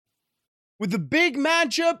With a big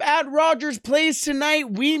matchup at Rogers Place tonight,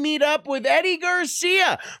 we meet up with Eddie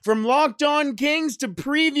Garcia from Locked On Kings to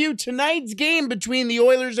preview tonight's game between the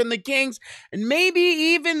Oilers and the Kings, and maybe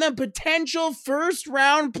even the potential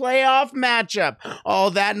first-round playoff matchup. All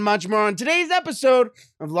that and much more on today's episode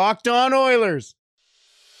of Locked On Oilers.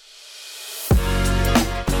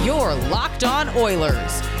 You're Locked On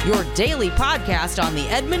Oilers, your daily podcast on the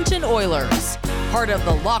Edmonton Oilers. Part of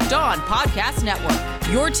the Locked On Podcast Network,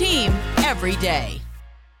 your team every day.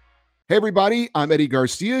 Hey everybody, I'm Eddie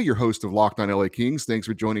Garcia, your host of Locked On LA Kings. Thanks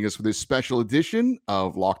for joining us for this special edition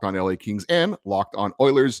of Locked On LA Kings and Locked On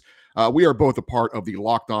Oilers. We are both a part of the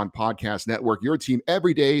Locked On Podcast Network, your team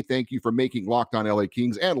every day. Thank you for making Locked On LA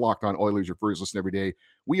Kings and Locked On Oilers your first listen every day.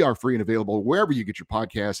 We are free and available wherever you get your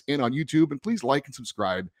podcasts and on YouTube. And please like and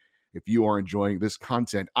subscribe if you are enjoying this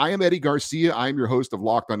content. I am Eddie Garcia. I am your host of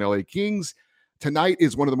Locked On LA Kings. Tonight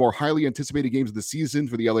is one of the more highly anticipated games of the season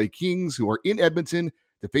for the LA Kings, who are in Edmonton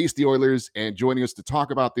to face the Oilers. And joining us to talk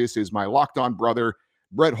about this is my Locked On brother,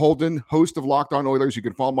 Brett Holden, host of Locked On Oilers. You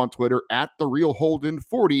can follow him on Twitter at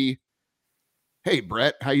TheRealHolden40. Hey,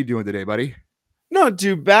 Brett, how you doing today, buddy? Not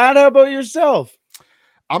too bad. How about yourself?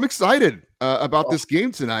 I'm excited about this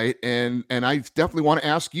game tonight, and I definitely want to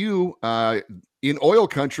ask you, in oil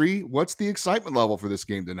country, what's the excitement level for this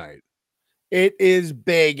game tonight? It is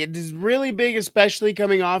big. It is really big, especially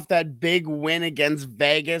coming off that big win against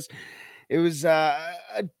Vegas. It was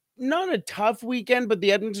not a tough weekend, but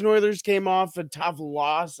the Edmonton Oilers came off a tough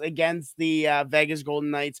loss against the Vegas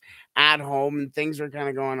Golden Knights at home, and things were kind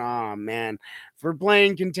of going, oh, man, if we're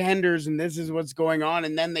playing contenders and this is what's going on,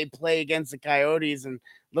 and then they play against the Coyotes and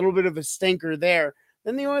a little bit of a stinker there.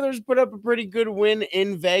 Then the Oilers put up a pretty good win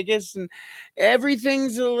in Vegas, and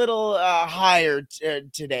everything's a little higher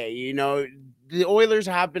today. You know, the Oilers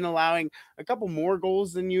have been allowing a couple more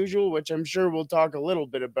goals than usual, which I'm sure we'll talk a little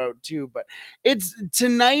bit about too. But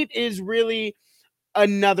tonight is really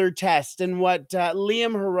another test, and what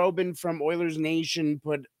Liam Harobin from Oilers Nation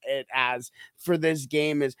put it as for this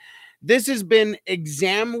game is, this has been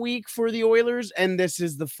exam week for the Oilers, and this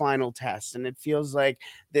is the final test. And it feels like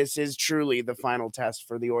this is truly the final test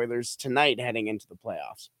for the Oilers tonight heading into the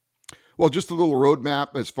playoffs. Well, just a little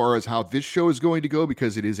roadmap as far as how this show is going to go,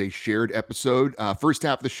 because it is a shared episode. First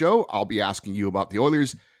half of the show, I'll be asking you about the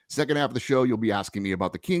Oilers. Second half of the show, you'll be asking me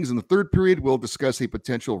about the Kings. In the third period, we'll discuss a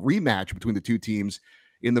potential rematch between the two teams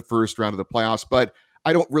in the first round of the playoffs. But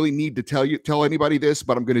I don't really need to tell anybody this,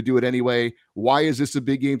 but I'm going to do it anyway. Why is this a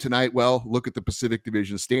big game tonight? Well, look at the Pacific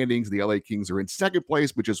Division standings. The LA Kings are in second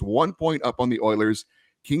place, which is 1 point up on the Oilers.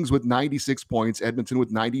 Kings with 96 points, Edmonton with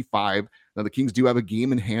 95. Now, the Kings do have a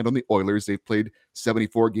game in hand on the Oilers. They've played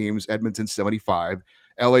 74 games, Edmonton 75.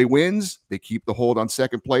 LA wins. They keep the hold on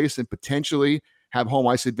second place and potentially have home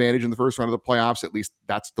ice advantage in the first round of the playoffs. At least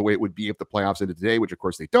that's the way it would be if the playoffs ended today, which of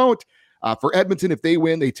course they don't. For Edmonton, if they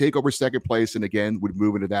win, they take over second place and again would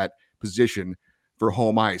move into that position for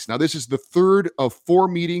home ice. Now, this is the third of 4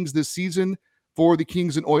 meetings this season for the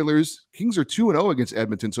Kings and Oilers. Kings are 2-0 against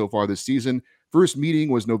Edmonton so far this season. First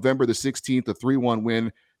meeting was November the 16th, a 3-1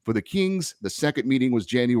 win for the Kings. The second meeting was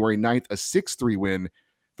January 9th, a 6-3 win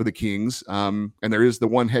for the Kings. And there is the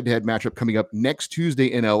one head-to-head matchup coming up next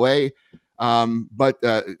Tuesday in LA. But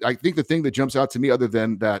I think the thing that jumps out to me, other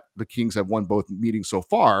than that the Kings have won both meetings so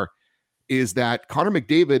far, is that Connor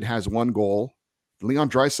McDavid has 1 goal. Leon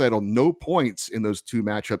Draisaitl, no points in those 2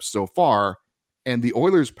 matchups so far. And the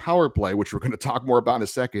Oilers' power play, which we're going to talk more about in a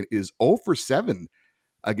second, is 0 for 7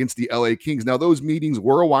 against the LA Kings. Now, those meetings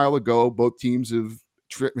were a while ago. Both teams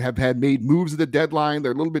have had made moves at the deadline.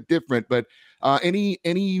 They're a little bit different. But any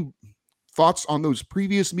thoughts on those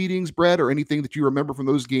previous meetings, Brett, or anything that you remember from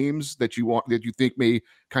those games that you think may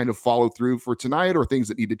kind of follow through for tonight, or things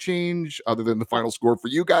that need to change other than the final score for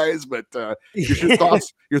you guys? But just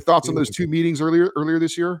your thoughts on those 2 meetings earlier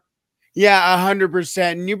this year? Yeah,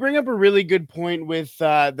 100%. And you bring up a really good point with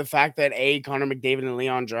the fact that Connor McDavid and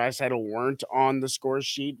Leon Draisaitl weren't on the score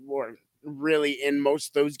sheet or really in most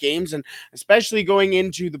of those games, and especially going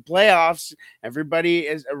into the playoffs, everybody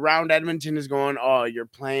is around Edmonton is going, oh, you're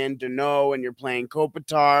playing Danault and you're playing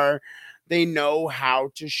Kopitar. They know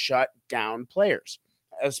how to shut down players,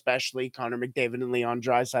 especially Connor McDavid and Leon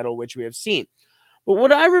Draisaitl, which we have seen. But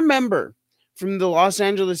what I remember from the Los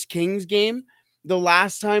Angeles Kings game, the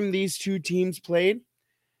last time these two teams played,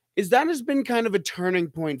 is that has been kind of a turning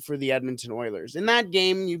point for the Edmonton Oilers. In that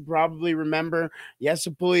game, you probably remember, yes,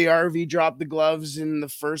 Puljujärvi dropped the gloves in the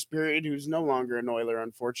first period, who's no longer an Oiler,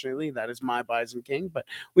 unfortunately. That is my Bison King, but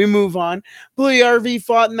we move on. Puljujärvi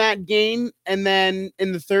fought in that game, and then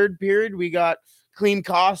in the third period, we got Klim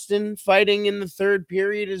Kostin fighting in the third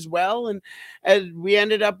period as well. And we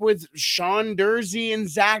ended up with Sean Dursey and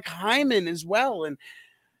Zach Hyman as well. And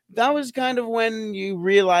that was kind of when you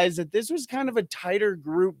realize that this was kind of a tighter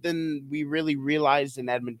group than we really realized in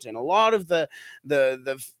Edmonton. A lot of the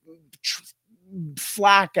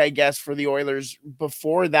flack, I guess, for the Oilers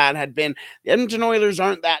before that had been the Edmonton Oilers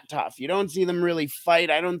aren't that tough. You don't see them really fight.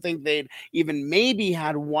 I don't think they'd even maybe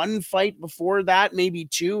had one fight before that, maybe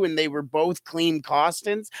two, and they were both Klim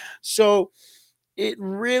Kostins. So it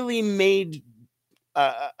really made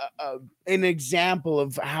an example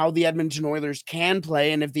of how the Edmonton Oilers can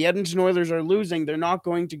play. And if the Edmonton Oilers are losing, they're not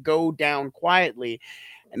going to go down quietly.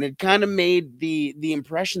 And it kind of made the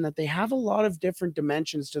impression that they have a lot of different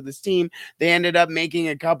dimensions to this team. They ended up making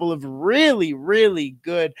a couple of really, really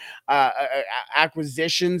good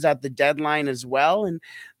acquisitions at the deadline as well. And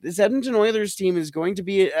this Edmonton Oilers team is going to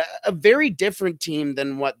be a very different team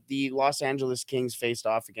than what the Los Angeles Kings faced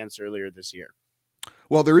off against earlier this year.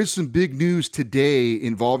 Well, there is some big news today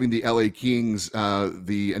involving the LA Kings.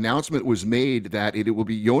 The announcement was made that it will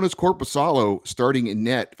be Jonas Korpisalo starting in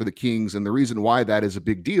net for the Kings. And the reason why that is a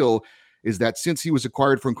big deal is that since he was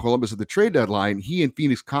acquired from Columbus at the trade deadline, he and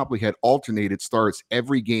Phoenix Copley had alternated starts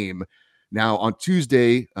every game. Now, on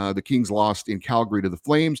Tuesday, the Kings lost in Calgary to the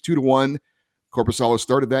Flames 2-1. Korpisalo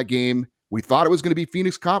started that game. We thought it was going to be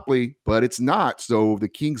Phoenix Copley, but it's not. So the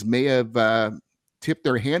Kings may have tip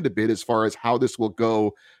their hand a bit as far as how this will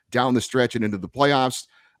go down the stretch and into the playoffs.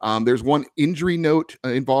 There's one injury note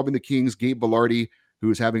involving the Kings. Gabe Vilardi,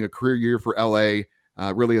 who is having a career year for LA,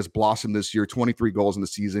 really has blossomed this year, 23 goals in the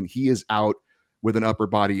season. He is out with an upper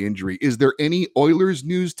body injury. Is there any Oilers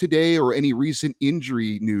news today or any recent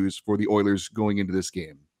injury news for the Oilers going into this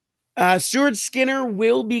game? Stuart Skinner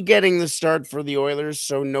will be getting the start for the Oilers,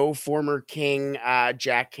 so no former King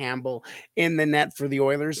Jack Campbell in the net for the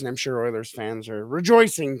Oilers, and I'm sure Oilers fans are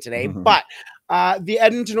rejoicing today. But the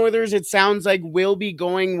Edmonton Oilers, it sounds like, will be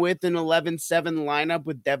going with an 11-7 lineup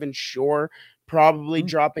with Devin Shore probably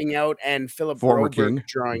dropping out and Philip Broberg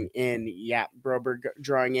drawing in. Yeah, Broberg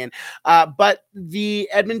drawing in. But the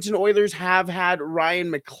Edmonton Oilers have had Ryan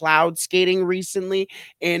McLeod skating recently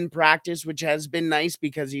in practice, which has been nice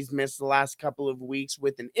because he's missed the last couple of weeks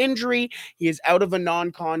with an injury. He is out of a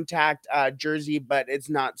non-contact jersey, but it's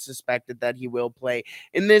not suspected that he will play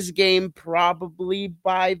in this game probably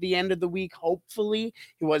by the end of the week. Hopefully,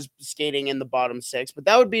 he was skating in the bottom six, but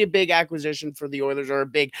that would be a big acquisition for the Oilers or a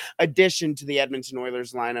big addition to the Edmonton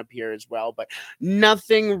Oilers lineup here as well. But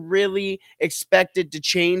nothing really expected to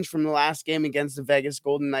change from the last game against the Vegas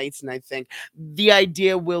Golden Knights. And I think the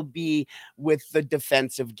idea will be, with the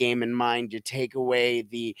defensive game in mind, you take away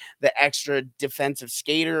the extra defensive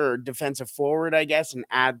skater or defensive forward, I guess, and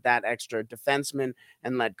add that extra defenseman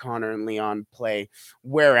and let Connor and Leon play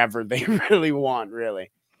wherever they really want,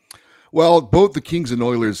 really. Well, both the Kings and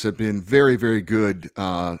Oilers have been very, very good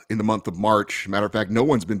in the month of March. Matter of fact, no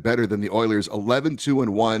one's been better than the Oilers,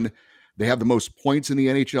 11-2-1. They have the most points in the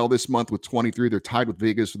NHL this month with 23. They're tied with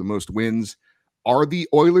Vegas for the most wins. Are the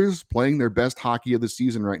Oilers playing their best hockey of the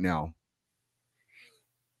season right now?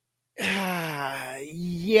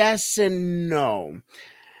 Yes and no.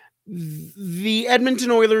 The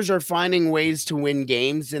Edmonton Oilers are finding ways to win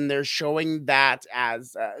games, and they're showing that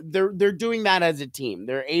as they're doing that as a team.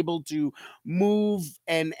 They're able to move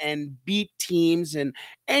and beat teams in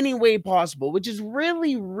any way possible, which is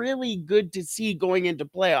really, really good to see going into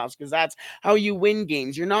playoffs, because that's how you win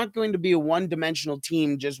games. You're not going to be a one-dimensional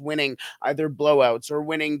team just winning either blowouts or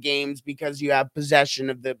winning games because you have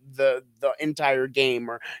possession of the entire game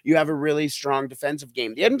or you have a really strong defensive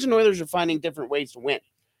game. The Edmonton Oilers are finding different ways to win.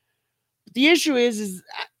 The issue is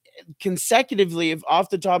consecutively, if off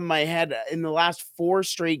the top of my head, in the last 4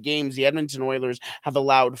 straight games, the Edmonton Oilers have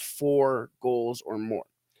allowed 4 goals or more.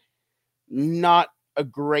 Not a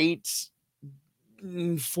great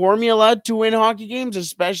formula to win hockey games,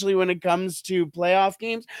 especially when it comes to playoff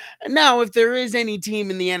games. Now, if there is any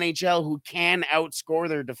team in the NHL who can outscore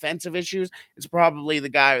their defensive issues, it's probably the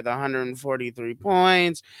guy with 143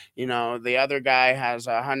 points. You know, the other guy has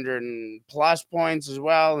 100 plus points as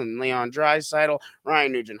well, and Leon Draisaitl.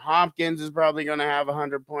 Ryan Nugent-Hopkins is probably going to have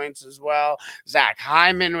 100 points as well. Zach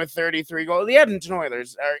Hyman with 33 goals. The Edmonton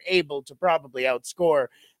Oilers are able to probably outscore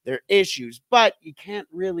their issues, but you can't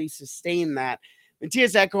really sustain that.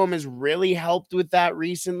 Matthias Ekholm has really helped with that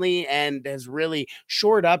recently and has really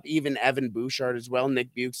shored up even Evan Bouchard as well.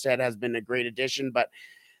 Nick Bukestad has been a great addition, but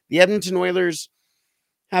the Edmonton Oilers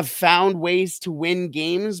have found ways to win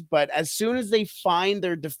games, but as soon as they find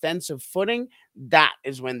their defensive footing, that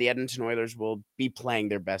is when the Edmonton Oilers will be playing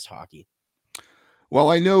their best hockey. Well,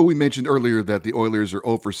 I know we mentioned earlier that the Oilers are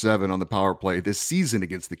 0 for 7 on the power play this season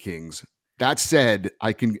against the Kings. That said,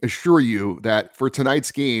 I can assure you that for tonight's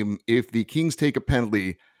game, if the Kings take a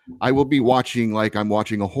penalty, I will be watching like I'm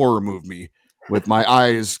watching a horror movie with my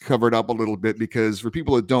eyes covered up a little bit, because for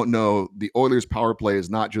people that don't know, the Oilers power play is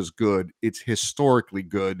not just good, it's historically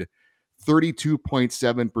good.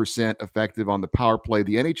 32.7% effective on the power play.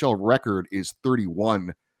 The NHL record is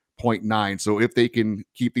 31.9. So if they can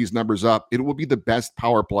keep these numbers up, it will be the best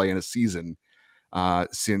power play in a season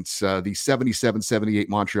since the 77-78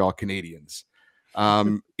 Montreal Canadiens.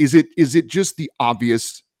 Is it just the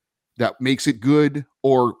obvious that makes it good,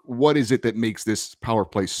 or what is it that makes this power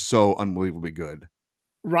play so unbelievably good?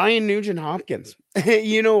 Ryan Nugent Hopkins.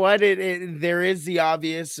 You know what? There is the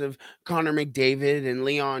obvious of Connor McDavid and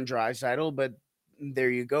Leon Draisaitl, but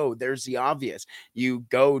there you go. There's the obvious. You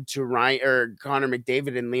go to Ryan or Connor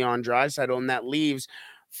McDavid and Leon Draisaitl, and that leaves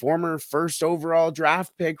former first overall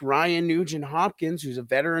draft pick Ryan Nugent Hopkins, who's a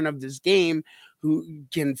veteran of this game, who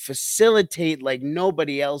can facilitate like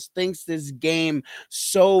nobody else, thinks this game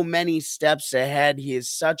so many steps ahead. He is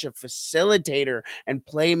such a facilitator and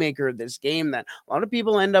playmaker of this game that a lot of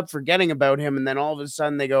people end up forgetting about him. And then all of a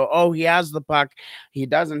sudden they go, oh, he has the puck. He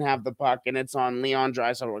doesn't have the puck. And it's on Leon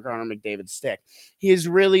Draisaitl or Connor McDavid's stick. He is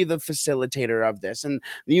really the facilitator of this. And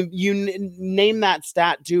you name that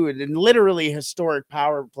stat too. And literally historic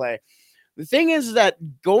power play. The thing is that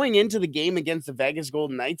going into the game against the Vegas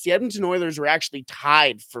Golden Knights, the Edmonton Oilers were actually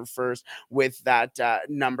tied for first with that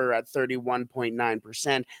number at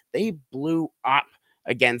 31.9%. They blew up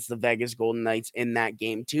against the Vegas Golden Knights in that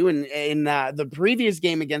game too. And in the previous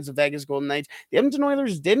game against the Vegas Golden Knights, the Edmonton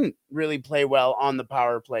Oilers didn't really play well on the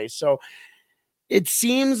power play. So it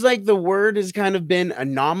seems like the word has kind of been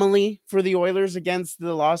anomaly for the Oilers against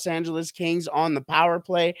the Los Angeles Kings on the power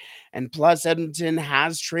play. And plus, Edmonton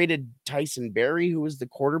has traded Tyson Barrie, who was the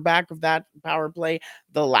quarterback of that power play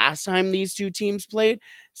the last time these two teams played.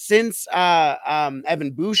 Since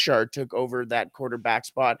Evan Bouchard took over that quarterback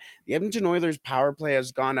spot, the Edmonton Oilers power play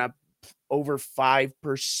has gone up over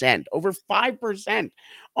 5%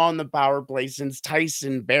 on the power play since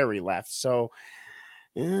Tyson Barrie left. So,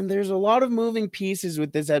 and there's a lot of moving pieces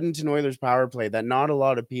with this Edmonton Oilers power play that not a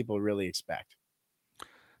lot of people really expect.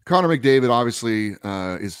 Connor McDavid obviously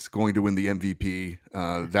is going to win the MVP.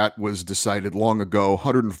 That was decided long ago.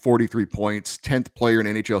 143 points, 10th player in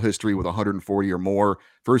NHL history with 140 or more.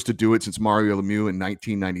 First to do it since Mario Lemieux in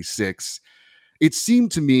 1996. It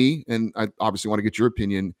seemed to me, and I obviously want to get your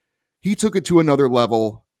opinion, he took it to another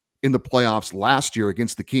level in the playoffs last year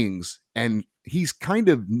against the Kings, and he's kind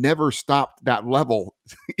of never stopped that level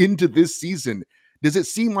into this season. Does it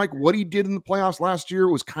seem like what he did in the playoffs last year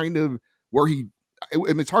was kind of where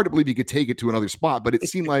it's hard to believe he could take it to another spot, but it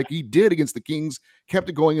seemed like he did against the Kings, kept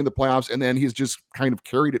it going in the playoffs, and then he's just kind of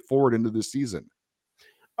carried it forward into this season.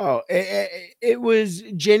 Oh, it was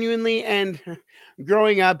genuinely, and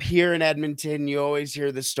growing up here in Edmonton, you always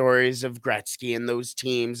hear the stories of Gretzky and those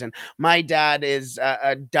teams. And my dad is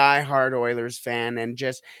a diehard Oilers fan, and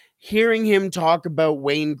just hearing him talk about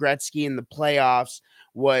Wayne Gretzky in the playoffs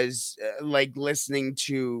was like listening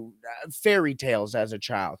to fairy tales as a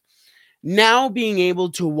child. Now being able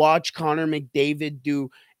to watch Connor McDavid do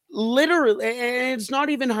literally, and it's not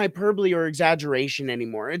even hyperbole or exaggeration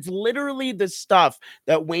anymore. It's literally the stuff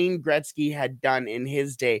that Wayne Gretzky had done in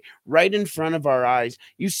his day right in front of our eyes.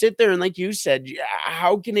 You sit there and, like you said,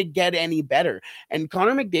 how can it get any better? And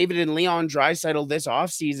Connor McDavid and Leon Draisaitl this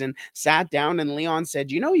offseason sat down, and Leon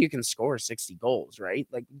said, you can score 60 goals, right?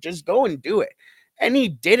 Like, just go and do it. And he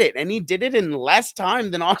did it. And he did it in less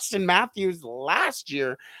time than Austin Matthews last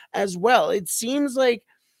year as well. It seems like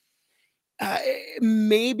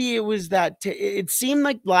maybe it was that it seemed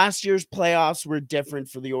like last year's playoffs were different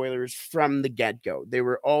for the Oilers from the get-go. They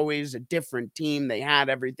were always a different team. They had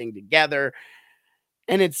everything together.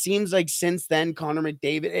 And it seems like since then, Connor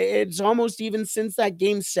McDavid, it's almost even since that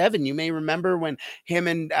game 7. You may remember when him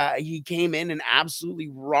and he came in and absolutely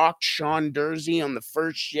rocked Sean Dursey on the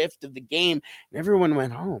first shift of the game. And everyone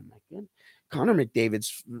went, oh my goodness. Connor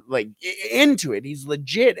McDavid's like into it. He's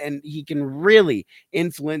legit, and he can really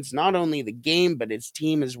influence not only the game, but his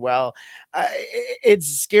team as well.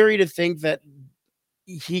 It's scary to think that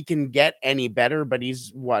he can get any better, but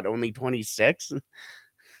he's only 26?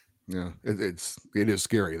 Yeah, it is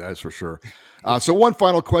scary, that's for sure. So one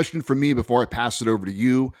final question for me before I pass it over to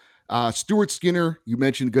you. Stuart Skinner, you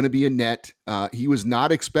mentioned going to be a net. He was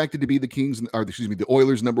not expected to be the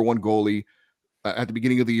Oilers' number one goalie. At the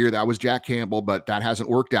beginning of the year, that was Jack Campbell, but that hasn't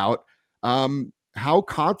worked out. How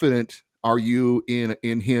confident are you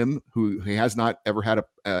in him, who he has not ever had a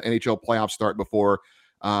NHL playoff start before?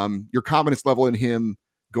 your confidence level in him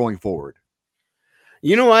going forward.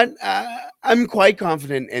 You know what? I'm quite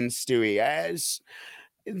confident in Stewie. As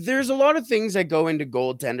there's a lot of things that go into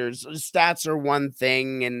goaltenders. Stats are one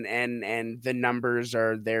thing, and the numbers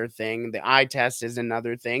are their thing. The eye test is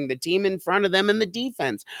another thing. The team in front of them and the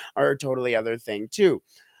defense are a totally other thing too.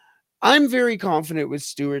 I'm very confident with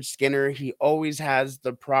Stuart Skinner. He always has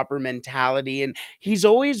the proper mentality, and he's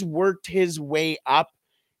always worked his way up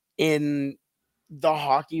in the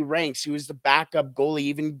hockey ranks. He was the backup goalie,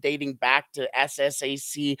 even dating back to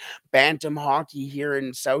SSAC Bantam hockey here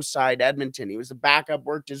in Southside Edmonton. He was the backup,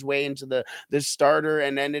 worked his way into the starter,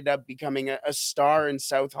 and ended up becoming a star in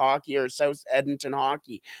South hockey or South Edmonton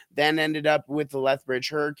hockey. Then ended up with the Lethbridge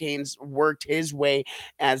Hurricanes, worked his way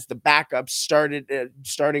as the backup, starting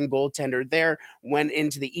goaltender there, went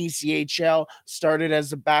into the ECHL, started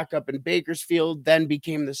as a backup in Bakersfield, then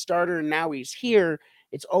became the starter, and now he's here.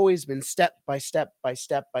 It's always been step by step by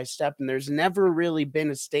step by step, and there's never really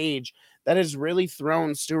been a stage that has really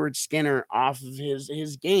thrown Stuart Skinner off of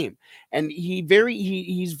his game. And he's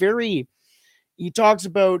very he talks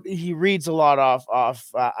about he reads a lot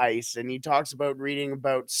off ice, and he talks about reading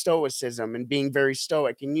about stoicism and being very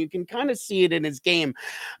stoic, and you can kind of see it in his game.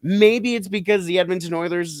 Maybe it's because the Edmonton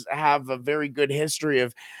Oilers have a very good history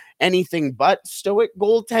of anything but stoic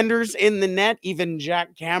goaltenders in the net. Even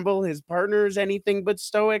Jack Campbell, his partner, is anything but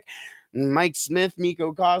stoic. Mike Smith,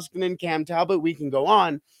 Mikko Koskinen, Cam Talbot, we can go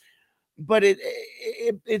on, but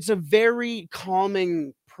it's a very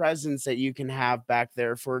calming presence that you can have back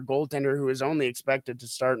there for a goaltender who is only expected to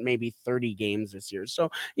start maybe 30 games this year. So,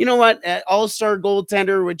 you know what? All-star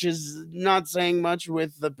goaltender, which is not saying much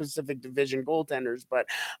with the Pacific Division goaltenders, but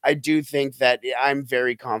I do think that I'm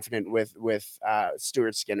very confident with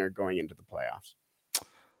Stuart Skinner going into the playoffs.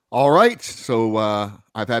 All right. So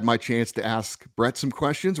I've had my chance to ask Brett some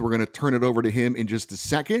questions. We're going to turn it over to him in just a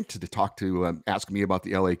second to ask me about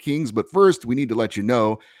the LA Kings. But first, we need to let you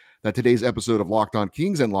know that today's episode of Locked On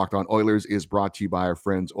Kings and Locked On Oilers is brought to you by our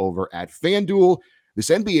friends over at FanDuel. This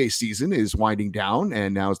NBA season is winding down,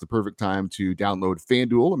 and now is the perfect time to download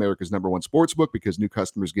FanDuel, America's #1 sportsbook, because new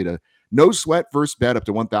customers get a no-sweat first bet up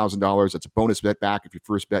to $1,000. That's a bonus bet back if your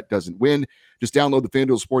first bet doesn't win. Just download the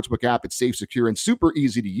FanDuel Sportsbook app. It's safe, secure, and super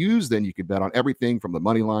easy to use. Then you can bet on everything from the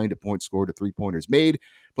money line to points scored to three-pointers made.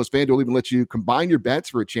 Plus, FanDuel even lets you combine your bets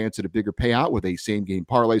for a chance at a bigger payout with a same-game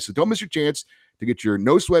parlay. So don't miss your chance to get your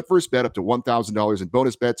no-sweat first bet up to $1,000 in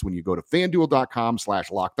bonus bets when you go to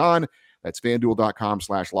FanDuel.com/locked-on. That's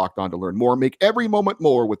FanDuel.com/locked-on to learn more. Make every moment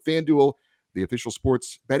more with FanDuel, the official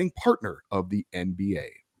sports betting partner of the NBA.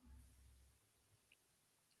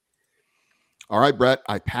 All right, Brett,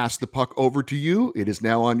 I pass the puck over to you. It is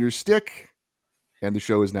now on your stick, and the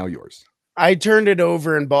show is now yours. I turned it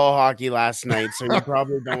over in ball hockey last night, so you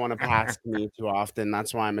probably don't want to pass me too often.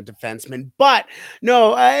 That's why I'm a defenseman. But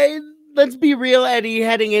no, let's be real, Eddie,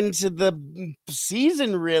 heading into the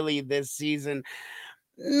season, really, this season,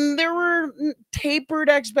 there were tapered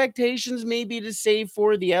expectations maybe to say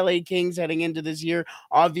for the LA Kings heading into this year.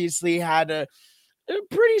 Obviously had a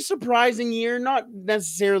pretty surprising year. Not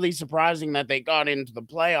necessarily surprising that they got into the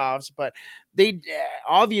playoffs, but they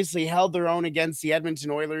obviously held their own against the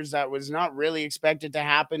Edmonton Oilers. That was not really expected to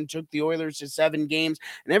happen. Took the Oilers to 7 games,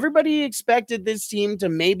 and everybody expected this team to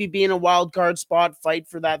maybe be in a wild card spot, fight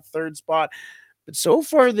for that third spot. But so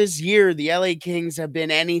far this year, the LA Kings have been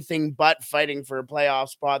anything but fighting for a playoff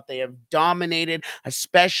spot. They have dominated,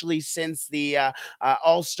 especially since the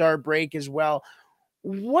All-Star break as well.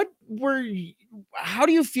 How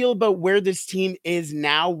do you feel about where this team is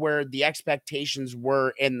now, where the expectations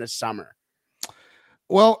were in the summer?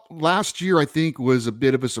 Well, last year, I think, was a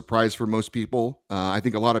bit of a surprise for most people. I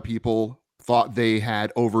think a lot of people thought they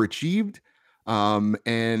had overachieved.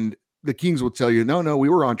 And the Kings will tell you, no, we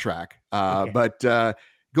were on track. Okay. But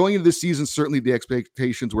going into this season, certainly the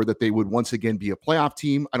expectations were that they would once again be a playoff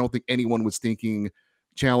team. I don't think anyone was thinking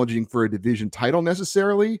challenging for a division title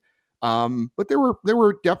necessarily. But there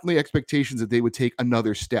were definitely expectations that they would take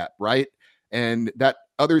another step, right? And that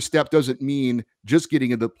other step doesn't mean just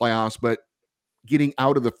getting into the playoffs, but getting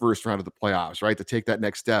out of the first round of the playoffs, right? To take that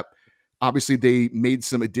next step. Obviously, they made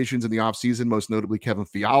some additions in the offseason, most notably Kevin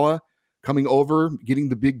Fiala coming over, getting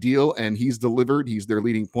the big deal, and he's delivered. He's their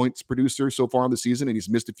leading points producer so far in the season, and he's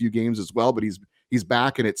missed a few games as well, but he's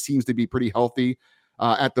back, and it seems to be pretty healthy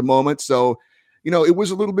at the moment. So, it was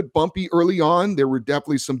a little bit bumpy early on. There were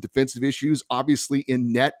definitely some defensive issues. Obviously,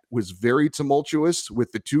 in net was very tumultuous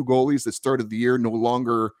with the 2 goalies that started the year no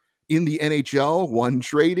longer in the NHL, one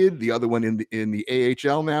traded, the other one in the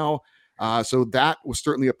AHL now. So that was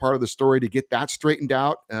certainly a part of the story to get that straightened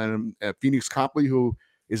out. Phoenix Copley, who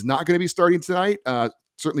is not going to be starting tonight,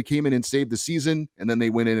 certainly came in and saved the season, and then they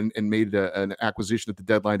went in and made an acquisition at the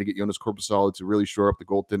deadline to get Jonas Korpisalo to really shore up the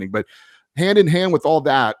goaltending. But hand in hand with all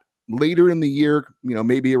that, later in the year,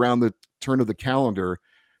 maybe around the turn of the calendar,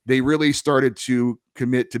 they really started to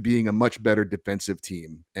commit to being a much better defensive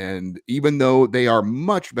team. And even though they are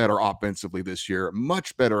much better offensively this year,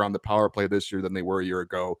 much better on the power play this year than they were a year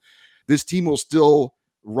ago, this team will still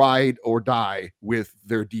ride or die with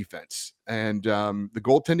their defense. And the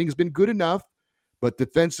goaltending has been good enough, but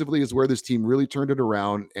defensively is where this team really turned it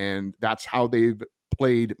around. And that's how they've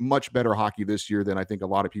played much better hockey this year than I think a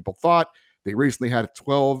lot of people thought. They recently had a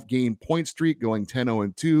 12-game point streak going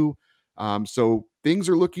 10-0-2. So things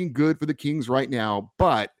are looking good for the Kings right now,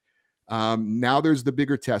 but now there's the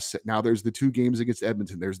bigger test set. Now there's the 2 games against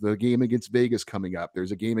Edmonton. There's the game against Vegas coming up.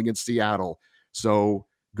 There's a game against Seattle. So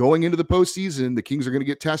going into the postseason, the Kings are going to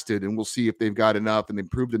get tested, and we'll see if they've got enough and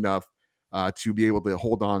improved enough to be able to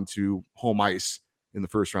hold on to home ice in the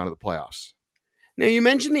first round of the playoffs. Now, you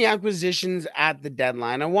mentioned the acquisitions at the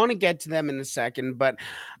deadline. I want to get to them in a second, but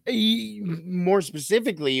more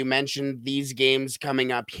specifically, you mentioned these games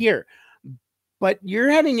coming up here. But you're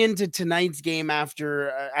heading into tonight's game after,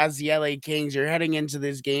 as the LA Kings, you're heading into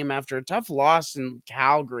this game after a tough loss in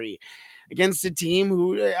Calgary against a team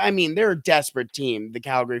who, they're a desperate team, the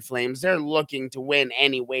Calgary Flames. They're looking to win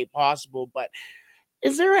any way possible. But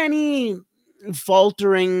is there any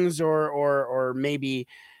falterings or maybe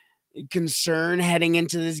concern heading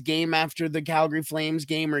into this game after the Calgary Flames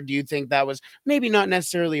game? Or do you think that was maybe not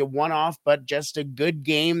necessarily a one-off, but just a good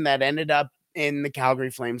game that ended up in the Calgary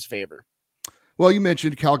Flames' favor? Well, you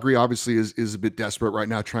mentioned Calgary obviously is a bit desperate right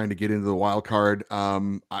now, trying to get into the wild card.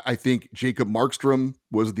 I think Jacob Markstrom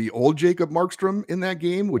was the old Jacob Markstrom in that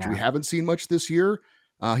game, which we haven't seen much this year.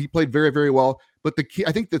 He played very, very well. But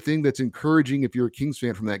I think the thing that's encouraging if you're a Kings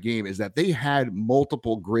fan from that game is that they had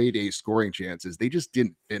multiple grade A scoring chances. They just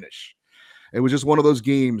didn't finish. It was just one of those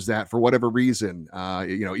games that for whatever reason,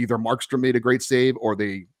 either Markstrom made a great save or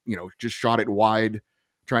they, just shot it wide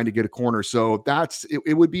trying to get a corner. So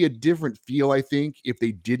it would be a different feel, I think, if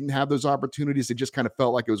they didn't have those opportunities. It just kind of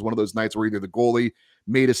felt like it was one of those nights where either the goalie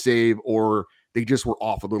made a save or they just were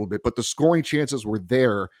off a little bit. But the scoring chances were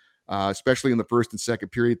there, especially in the first and second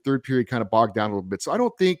period. Third period kind of bogged down a little bit. So I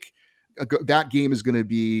don't think that game is going to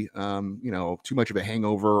be, too much of a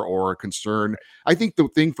hangover or a concern. I think the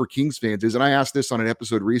thing for Kings fans is, and I asked this on an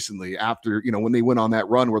episode recently after, when they went on that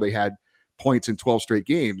run where they had points in 12 straight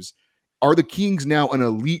games, are the Kings now an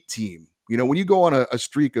elite team? When you go on a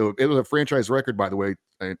streak of, it was a franchise record, by the way,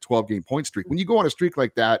 a 12-game point streak. When you go on a streak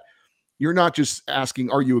like that, you're not just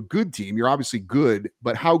asking, are you a good team? You're obviously good,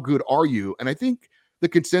 but how good are you? And I think the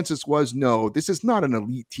consensus was, no, this is not an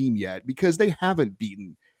elite team yet because they haven't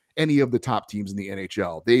beaten any of the top teams in the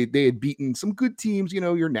NHL. They had beaten some good teams,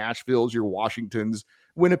 your Nashvilles, your Washingtons,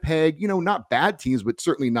 Winnipeg, not bad teams, but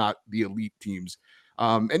certainly not the elite teams.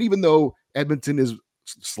 And even though Edmonton is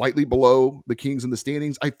slightly below the Kings in the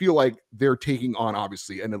standings, I feel like they're taking on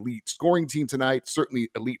obviously an elite scoring team tonight, certainly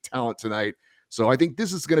elite talent tonight. So I think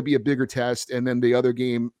this is going to be a bigger test. And then the other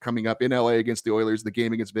game coming up in LA against the Oilers, the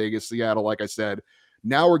game against Vegas, Seattle, like I said,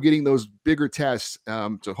 now we're getting those bigger tests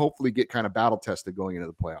to hopefully get kind of battle tested going into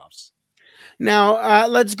the playoffs. Now,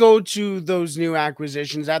 let's go to those new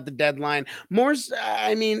acquisitions at the deadline.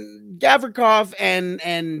 Gavrikov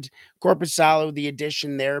and Korpisalo, the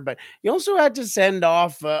addition there, but you also had to send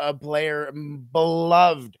off a player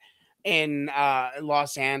beloved in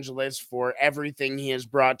Los Angeles for everything he has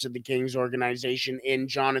brought to the Kings organization in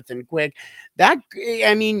Jonathan Quick.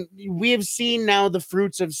 We have seen now the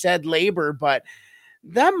fruits of said labor, but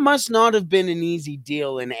that must not have been an easy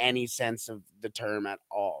deal in any sense of the term at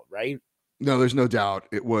all, right? No, there's no doubt.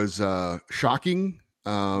 It was shocking.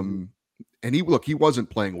 And he wasn't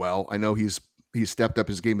playing well. I know he's stepped up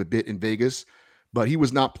his game a bit in Vegas, but he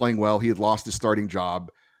was not playing well. He had lost his starting job.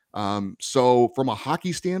 So from a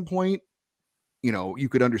hockey standpoint, you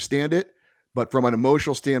could understand it, but from an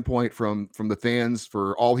emotional standpoint, from the fans,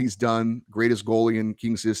 for all he's done, greatest goalie in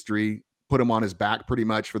Kings history, put him on his back pretty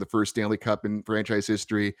much for the first Stanley Cup in franchise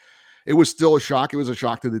history. It was still a shock. It was a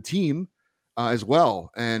shock to the team as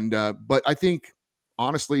well. And, but I think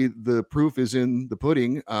honestly, the proof is in the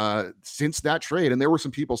pudding since that trade. And there were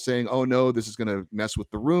some people saying, oh no, this is going to mess with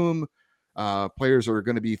the room. Players are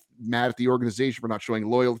going to be mad at the organization for not showing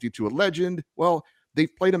loyalty to a legend. Well,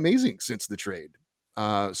 they've played amazing since the trade.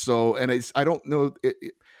 I don't know.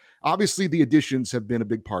 Obviously the additions have been a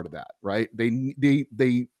big part of that, right?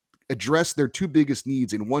 They addressed their 2 biggest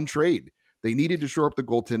needs in one trade. They needed to shore up the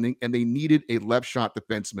goaltending, and they needed a left shot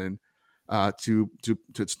defenseman to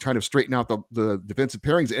try to straighten out the defensive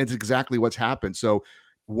pairings. And it's exactly what's happened. So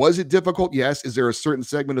Was it difficult? Yes. Is there a certain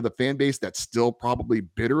segment of the fan base that's still probably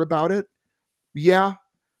bitter about it? Yeah,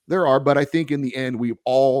 there are. But I think in the end, we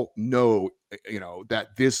all know, that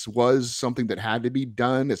this was something that had to be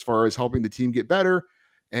done as far as helping the team get better.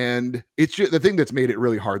 And it's just, the thing that's made it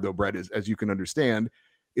really hard, though, Brett, is, as you can understand,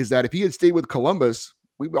 is that if he had stayed with Columbus,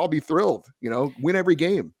 we would all be thrilled, win every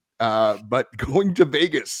game. But going to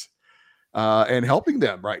Vegas and helping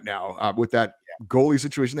them right now with that goalie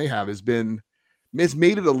situation they have has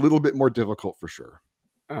made it a little bit more difficult for sure.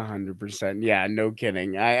 100%. Yeah, no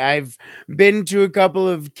kidding. I've been to a couple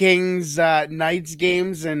of Kings Knights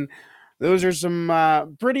games, and those are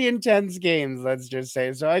some pretty intense games, let's just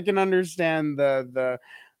say. So I can understand the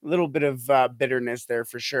little bit of bitterness there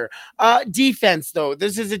for sure. Defense, though,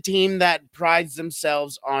 this is a team that prides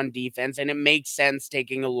themselves on defense, and it makes sense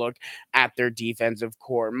taking a look at their defensive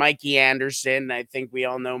core. Mikey Anderson, I think we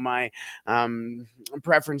all know my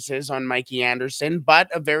preferences on Mikey Anderson, but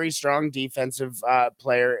a very strong defensive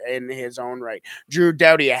player in his own right. Drew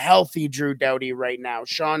Doughty, a healthy Drew Doughty right now.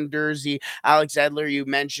 Sean Dursey, Alex Edler, you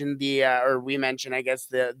mentioned or we mentioned, I guess,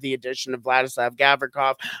 the addition of Vladislav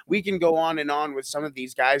Gavrikov. We can go on and on with some of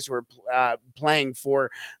these guys who are playing for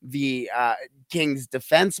the Kings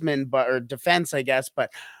defensemen, or defense, I guess. But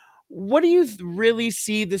what do you really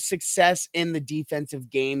see the success in the defensive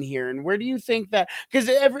game here? And where do you think that, because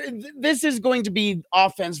this is going to be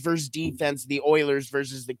offense versus defense, the Oilers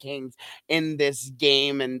versus the Kings in this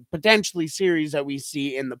game and potentially series that we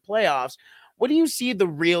see in the playoffs. What do you see the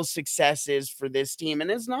real success is for this team?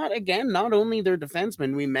 And it's not, again, not only their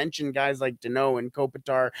defensemen. We mentioned guys like Danault and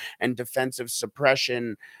Kopitar and defensive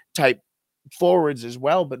suppression type forwards as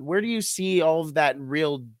well. But where do you see all of that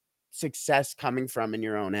real success coming from in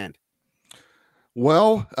your own end?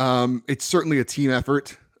 Well, it's certainly a team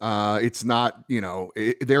effort. It's not,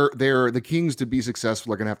 they're the Kings to be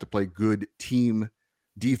successful are going to have to play good team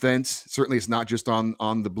defense. Certainly, it's not just on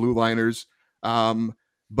the blue liners.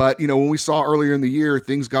 But when we saw earlier in the year,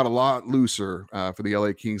 things got a lot looser for the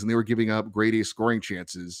LA Kings, and they were giving up grade A scoring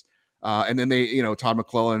chances. And then they, Todd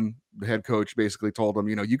McClellan, the head coach, basically told them,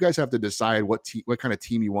 you guys have to decide what kind of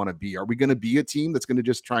team you want to be. Are we going to be a team that's going to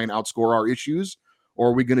just try and outscore our issues, or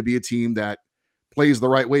are we going to be a team that plays the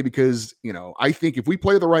right way? Because I think if we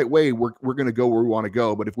play the right way, we're going to go where we want to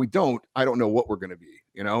go. But if we don't, I don't know what we're going to be.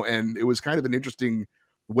 And it was kind of an interesting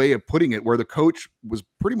way of putting it, where the coach was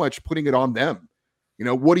pretty much putting it on them.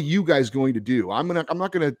 What are you guys going to do? I'm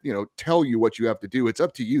not going to tell you what you have to do. It's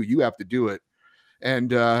up to you. You have to do it.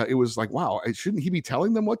 And it was like, wow, shouldn't he be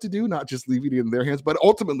telling them what to do, not just leaving it in their hands? But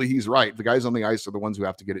ultimately, he's right. The guys on the ice are the ones who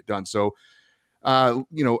have to get it done. So,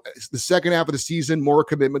 the second half of the season, more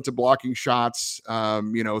commitment to blocking shots,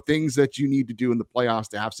 things that you need to do in the playoffs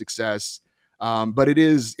to have success. But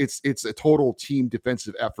it's a total team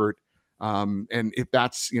defensive effort. And if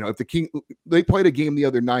that's, if the King, they played a game the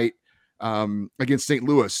other night against St.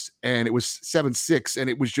 Louis, and it was 7-6, and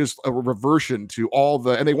it was just a reversion to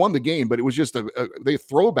and they won the game, but it was just they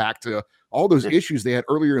throwback to all those issues they had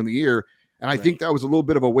earlier in the year. And I think that was a little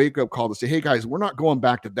bit of a wake-up call to say, hey guys, we're not going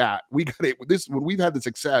back to that. We got it. When we've had the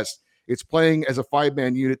success, it's playing as a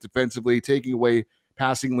 5-man unit defensively, taking away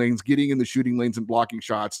passing lanes, getting in the shooting lanes and blocking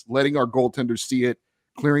shots, letting our goaltenders see it,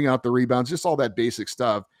 clearing out the rebounds, just all that basic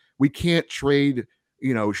stuff. We can't trade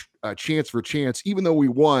chance for chance. Even though we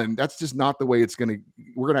won, that's just not the way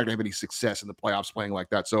we're not gonna have any success in the playoffs playing like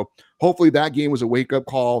that. So hopefully that game was a wake-up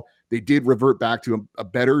call. They did revert back to a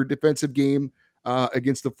better defensive game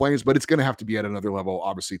against the Flames, but it's going to have to be at another level,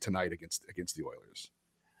 obviously, tonight against the Oilers.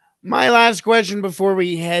 My last question before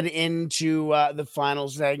we head into the final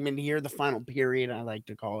segment here, the final period, I like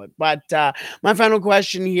to call it. But my final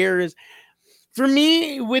question here is, for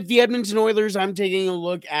me, with the Edmonton Oilers, I'm taking a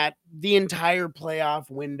look at the entire playoff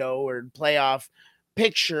window or playoff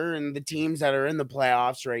picture and the teams that are in the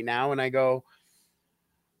playoffs right now, and I go,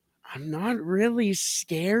 I'm not really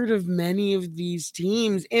scared of many of these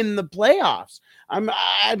teams in the playoffs.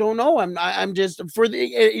 I don't know. I'm just, for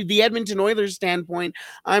the Edmonton Oilers standpoint,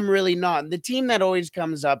 I'm really not. The team that always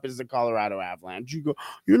comes up is the Colorado Avalanche. You go,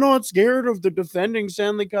 you're not scared of the defending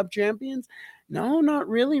Stanley Cup champions? No, not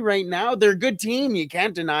really right now. They're a good team. You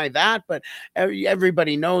can't deny that. But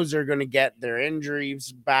everybody knows they're going to get their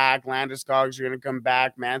injuries back. Landeskog's are going to come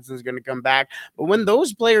back. Manson's going to come back. But when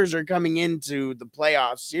those players are coming into the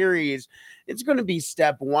playoff series, it's going to be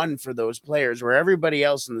step one for those players, where everybody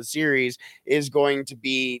else in the series is going to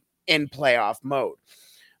be in playoff mode.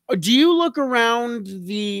 Do you look around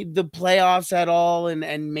the playoffs at all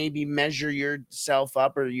and maybe measure yourself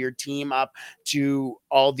up or your team up to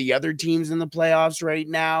all the other teams in the playoffs right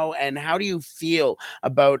now? And how do you feel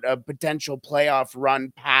about a potential playoff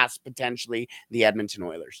run past potentially the Edmonton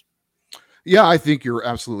Oilers? Yeah, I think you're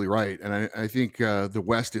absolutely right. And I think the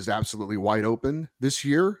West is absolutely wide open this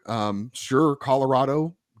year. Sure,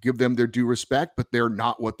 Colorado, give them their due respect, but they're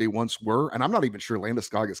not what they once were. And I'm not even sure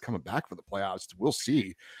Landeskog is coming back for the playoffs. We'll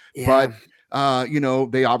see. Yeah,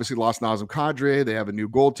 But, they obviously lost Nazem Kadri. They have a new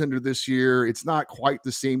goaltender this year. It's not quite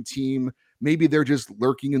the same team. Maybe they're just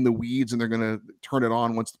lurking in the weeds and they're going to turn it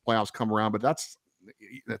on once the playoffs come around. But that's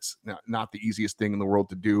not the easiest thing in the world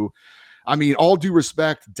to do. I mean, all due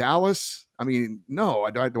respect, Dallas. I mean, no,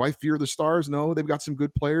 do I fear the Stars? No, they've got some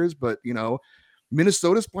good players, but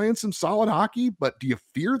Minnesota's playing some solid hockey. But do you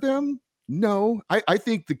fear them? No, I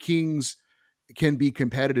think the Kings can be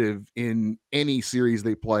competitive in any series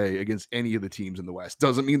they play against any of the teams in the West.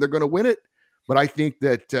 Doesn't mean they're going to win it, but I think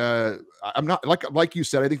that I'm not like you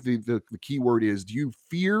said. I think the key word is: do you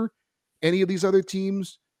fear any of these other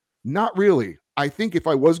teams? Not really. I think if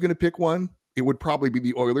I was going to pick one, it would probably be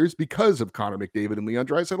the Oilers because of Connor McDavid and Leon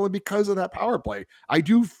Draisaitl and because of that power play. I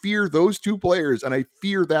do fear those two players and I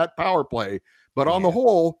fear that power play. But on the yeah,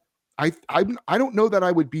 whole, I don't know that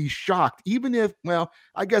I would be shocked, even if, well,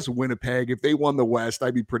 I guess Winnipeg, if they won the West,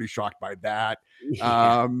 I'd be pretty shocked by that.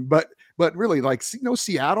 yeah, But really, like,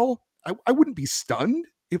 Seattle, I wouldn't be stunned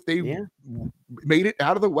if they yeah. made it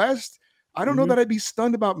out of the West. I don't know Mhm. that I'd be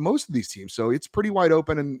stunned about most of these teams. So it's pretty wide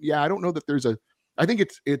open. And yeah, I don't know that I think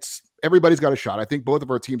it's everybody's got a shot. I think both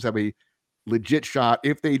of our teams have a legit shot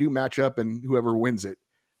if they do match up, and whoever wins it,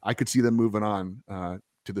 I could see them moving on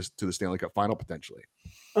to the Stanley Cup final potentially.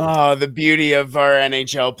 Oh, the beauty of our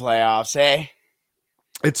NHL playoffs, eh?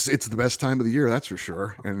 It's the best time of the year, that's for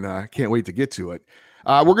sure, and can't wait to get to it.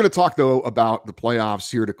 We're going to talk though about the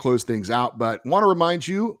playoffs here to close things out, but want to remind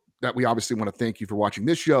you that we obviously want to thank you for watching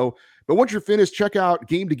this show. But once you're finished, check out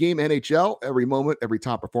Game to Game NHL. Every moment, every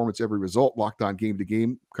top performance, every result. Locked On Game to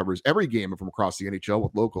Game covers every game from across the NHL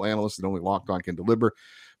with local analysts that only Locked On can deliver.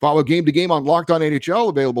 Follow Game to Game on Locked On NHL,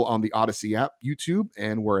 available on the Odyssey app, YouTube,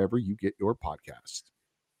 and wherever you get your podcast.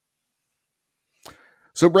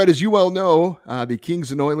 So, Brett, as you well know, the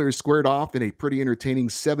Kings and Oilers squared off in a pretty entertaining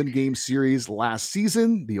 7-game series last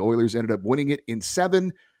season. The Oilers ended up winning it in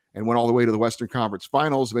 7 and went all the way to the Western Conference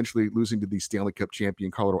Finals, eventually losing to the Stanley Cup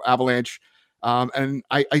champion Colorado Avalanche. And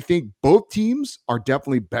I think both teams are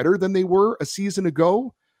definitely better than they were a season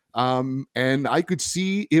ago. And I could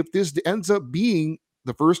see if this ends up being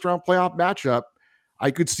the first round playoff matchup,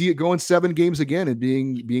 I could see it going 7 games again and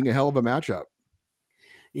being a hell of a matchup.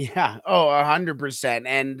 Yeah. Oh, 100%.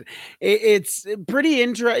 And it's pretty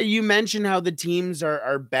interesting. You mentioned how the teams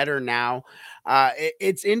are better now.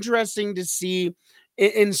 It's interesting to see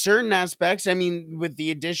in certain aspects. I mean, with the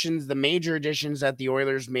additions, the major additions that the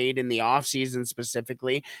Oilers made in the offseason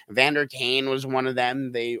specifically, Vander Kane was one of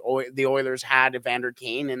them. The Oilers had Vander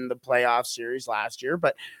Kane in the playoff series last year,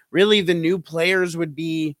 but really the new players would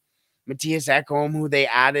be Matthias Ekholm, who they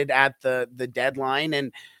added at the deadline,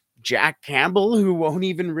 and Jack Campbell, who won't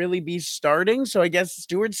even really be starting. So I guess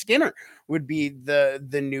Stuart Skinner would be the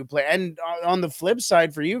new player. And on the flip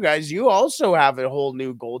side for you guys, you also have a whole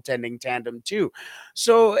new goaltending tandem too.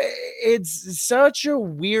 So it's such a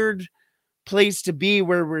weird place to be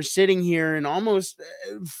where we're sitting here and almost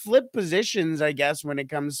flip positions, I guess, when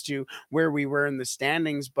it comes to where we were in the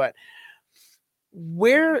standings. But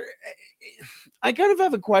where I kind of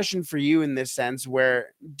have a question for you in this sense,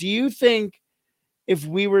 where do you think if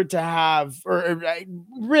we were to have,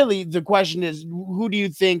 really the question is, who do you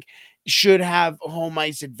think should have home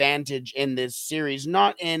ice advantage in this series?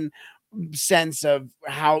 Not in sense of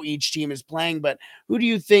how each team is playing, but who do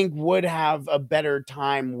you think would have a better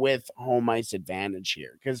time with home ice advantage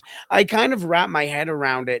here? Because I kind of wrap my head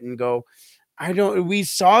around it and go, I don't. We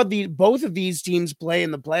saw both of these teams play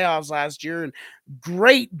in the playoffs last year, and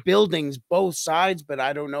great buildings both sides. But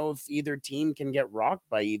I don't know if either team can get rocked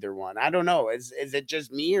by either one. I don't know. Is it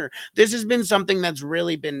just me, or this has been something that's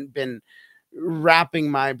really been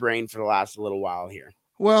wrapping my brain for the last little while here?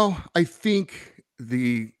 Well, I think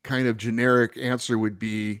the kind of generic answer would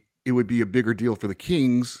be it would be a bigger deal for the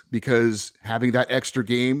Kings because having that extra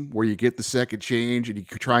game where you get the second change and you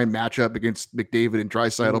could try and match up against McDavid and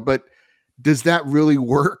Draisaitl, but does that really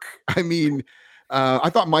work? I mean, I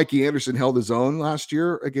thought Mikey Anderson held his own last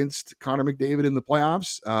year against Connor McDavid in the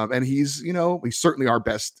playoffs. And he's certainly our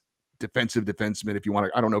best defensive defenseman. If you want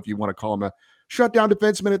to, I don't know if you want to call him a shutdown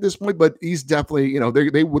defenseman at this point, but he's definitely,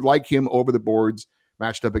 they would like him over the boards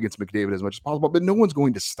matched up against McDavid as much as possible, but no one's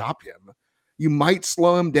going to stop him. You might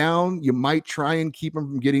slow him down. You might try and keep him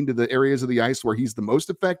from getting to the areas of the ice where he's the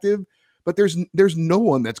most effective, but there's no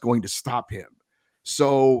one that's going to stop him.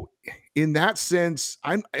 So in that sense,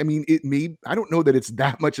 I don't know that it's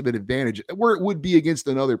that much of an advantage where it would be against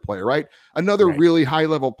another player, right? Another Right. really high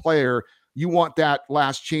level player, you want that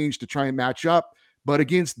last change to try and match up. But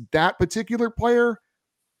against that particular player,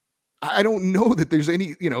 I don't know that there's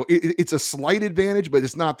any, it's a slight advantage, but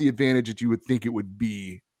it's not the advantage that you would think it would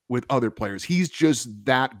be with other players. He's just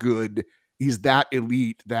that good. He's that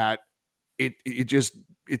elite that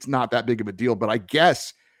it's not that big of a deal. But I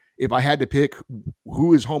guess if I had to pick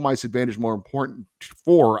who is home ice advantage more important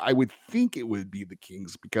for, I would think it would be the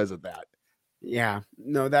Kings because of that. Yeah,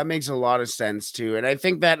 no, that makes a lot of sense too. And I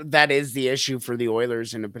think that is the issue for the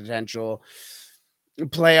Oilers in a potential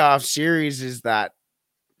playoff series is that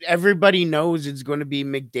everybody knows it's going to be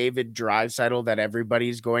McDavid Draisaitl that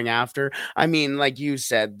everybody's going after. I mean, like you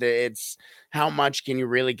said, it's how much can you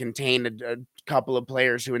really contain a couple of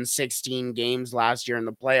players who in 16 games last year in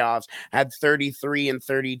the playoffs had 33 and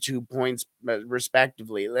 32 points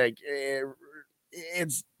respectively. Like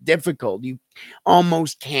it's difficult. You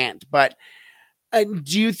almost can't, but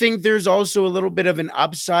do you think there's also a little bit of an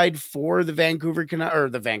upside for the Vancouver Canucks or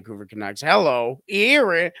the Vancouver Canucks? Hello,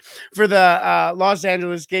 here for the Los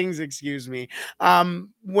Angeles Kings, excuse me.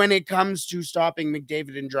 When it comes to stopping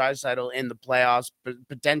McDavid and Draisaitl in the playoffs,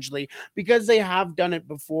 potentially because they have done it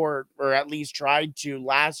before, or at least tried to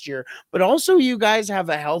last year. But also, you guys have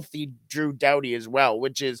a healthy Drew Doughty as well,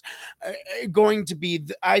 which is going to be,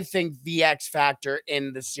 I think, the X factor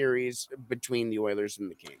in the series between the Oilers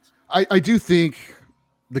and the Kings. I do think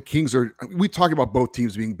the Kings we talk about both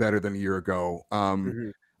teams being better than a year ago.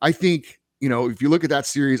 I think, if you look at that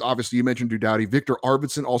series, obviously you mentioned Drew Doughty. Victor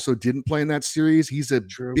Arvidsson also didn't play in that series. He's a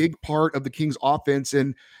big part of the Kings offense.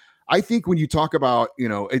 And I think when you talk about,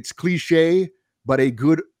 it's cliche, but a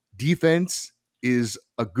good defense is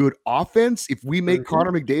a good offense. If we make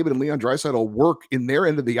Connor McDavid and Leon Draisaitl work in their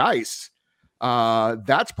end of the ice,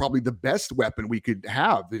 that's probably the best weapon we could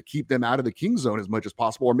have to keep them out of the King zone as much as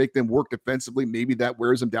possible or make them work defensively. Maybe that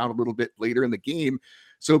wears them down a little bit later in the game.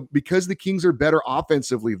 So because the Kings are better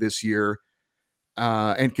offensively this year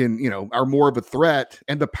and are more of a threat,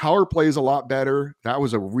 and the power play is a lot better. That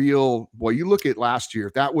was you look at last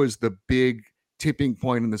year, that was the big tipping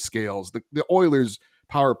point in the scales. The Oilers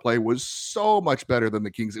power play was so much better than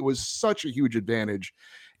the Kings. It was such a huge advantage.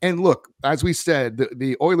 And look, as we said,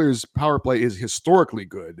 the Oilers power play is historically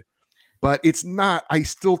good, but it's not. I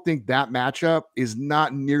still think that matchup is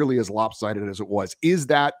not nearly as lopsided as it was. Is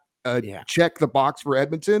that check the box for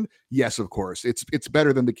Edmonton? Yes, of course. It's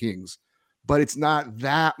better than the Kings, but it's not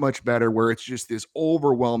that much better where it's just this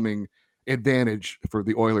overwhelming advantage for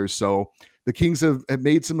the Oilers. So the Kings have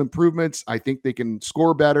made some improvements. I think they can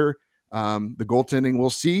score better. The goaltending, we'll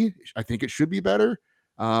see. I think it should be better.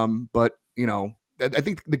 But I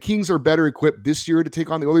think the Kings are better equipped this year to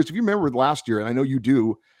take on the Oilers. If you remember last year, and I know you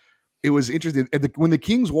do, it was interesting. When the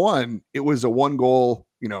Kings won, it was a 1-goal,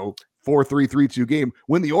 4-3, 3-2 game.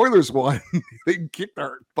 When the Oilers won, they kicked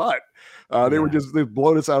our butt. They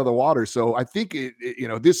blown us out of the water. So I think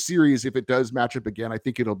this series, if it does match up again, I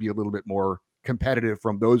think it'll be a little bit more competitive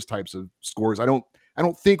from those types of scores. I don't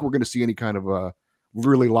think we're going to see any kind of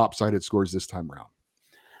really lopsided scores this time around.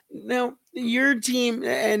 Now, your team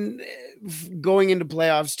and going into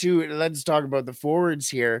playoffs too, let's talk about the forwards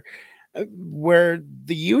here, where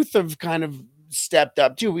the youth have kind of stepped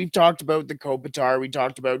up too. We've talked about the Kopitar, we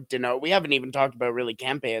talked about Dino. We haven't even talked about really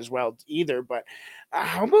Kempe as well either, but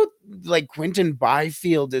how about like Quinton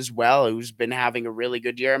Byfield as well, who's been having a really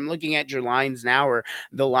good year? I'm looking at your lines now, or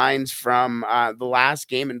the lines from the last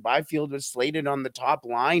game, and Byfield was slated on the top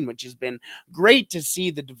line, which has been great to see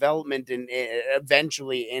the development and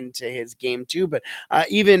eventually into his game too. But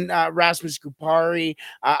even Rasmus Kupari,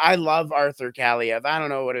 I love Arthur Kaliev. I don't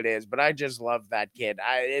know what it is, but I just love that kid.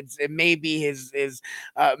 It may be his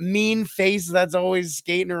mean face that's always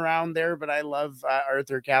skating around there, but I love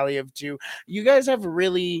Arthur Kaliev too. You guys have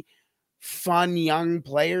really fun young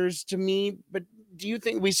players to me, but do you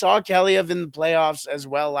think we saw Kaliev in the playoffs as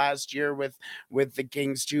well last year with the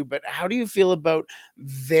Kings too? But how do you feel about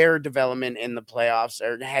their development in the playoffs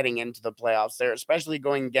or heading into the playoffs there, especially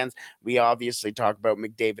going against, we obviously talk about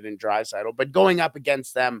McDavid and Draisaitl, but going up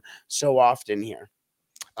against them so often here?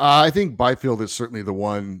 I think Byfield is certainly the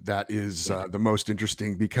one that is the most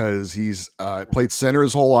interesting because he's played center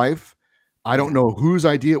his whole life. I don't know whose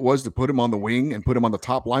idea it was to put him on the wing and put him on the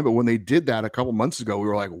top line, but when they did that a couple months ago, we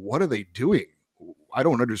were like, what are they doing? I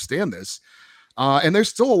don't understand this. And there's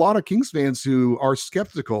still a lot of Kings fans who are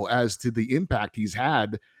skeptical as to the impact he's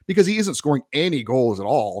had because he isn't scoring any goals at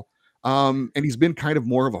all. And he's been kind of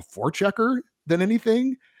more of a forechecker than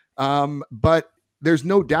anything. But there's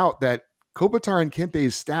no doubt that Kopitar and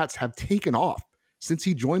Kempe's stats have taken off since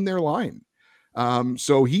he joined their line.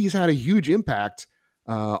 So he's had a huge impact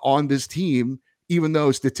on this team, even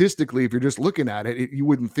though statistically, if you're just looking at it, you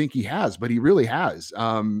wouldn't think he has, but he really has.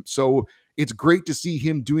 So it's great to see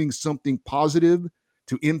him doing something positive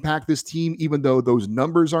to impact this team, even though those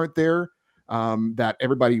numbers aren't there that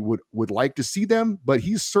everybody would like to see them. But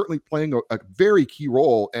he's certainly playing a very key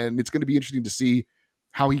role, and it's going to be interesting to see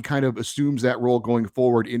how he kind of assumes that role going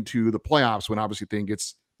forward into the playoffs when obviously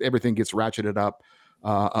everything gets ratcheted up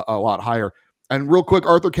a lot higher. And real quick,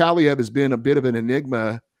 Arthur Kaliev has been a bit of an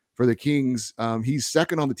enigma for the Kings. He's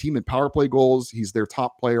second on the team in power play goals. He's their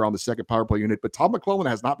top player on the second power play unit, but Todd McClellan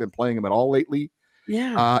has not been playing him at all lately.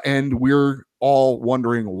 Yeah. And we're all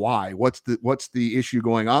wondering why. What's the issue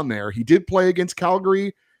going on there? He did play against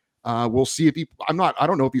Calgary. We'll see if I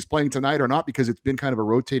don't know if he's playing tonight or not, because it's been kind of a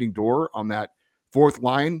rotating door on that fourth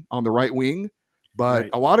line on the right wing. But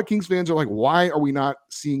a lot of Kings fans are like, why are we not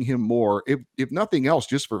seeing him more? If nothing else,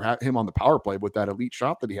 just for him on the power play with that elite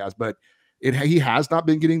shot that he has. But he has not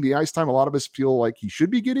been getting the ice time a lot of us feel like he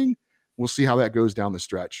should be getting. We'll see how that goes down the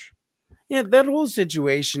stretch. Yeah, that whole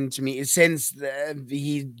situation to me, since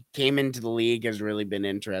he came into the league, has really been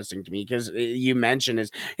interesting to me, because you mentioned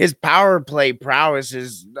his power play prowess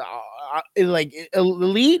is like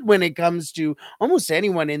elite when it comes to almost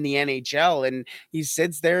anyone in the NHL. And he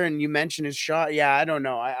sits there, and you mentioned his shot. Yeah, I don't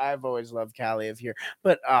know. I've always loved Kaliev here,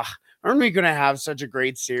 but aren't we going to have such a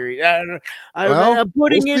great series? I'm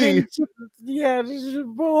putting we'll it in, yeah,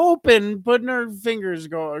 hoping, putting our fingers,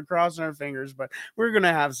 crossing our fingers, but we're going to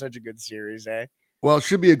have such a good series, eh? Well, it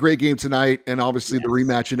should be a great game tonight, and obviously the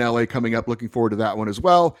rematch in LA coming up. Looking forward to that one as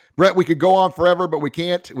well. Brett, we could go on forever, but we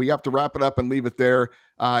can't. We have to wrap it up and leave it there.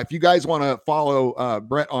 If you guys want to follow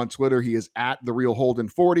Brett on Twitter, he is at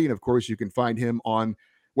 @TheRealHolden40, and of course, you can find him on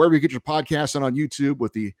wherever you get your podcasts and on YouTube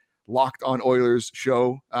with the Locked on Oilers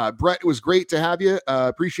show. Brett, it was great to have you.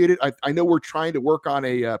 Appreciate it. I know we're trying to work on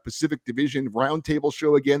a Pacific Division roundtable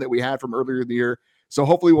show again that we had from earlier in the year, so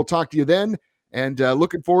hopefully we'll talk to you then. And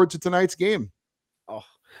looking forward to tonight's game. Oh,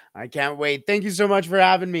 I can't wait. Thank you so much for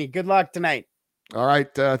having me. Good luck tonight. All right.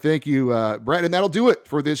 Thank you, Brett. And that'll do it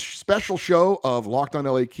for this special show of Locked on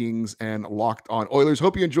LA Kings and Locked on Oilers.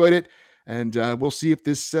 Hope you enjoyed it. And we'll see if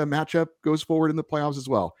this matchup goes forward in the playoffs as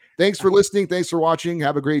well. Thanks for listening. Thanks for watching.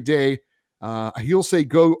 Have a great day. He'll say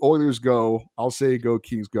go Oilers go. I'll say go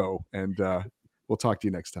Kings go. And we'll talk to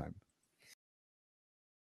you next time.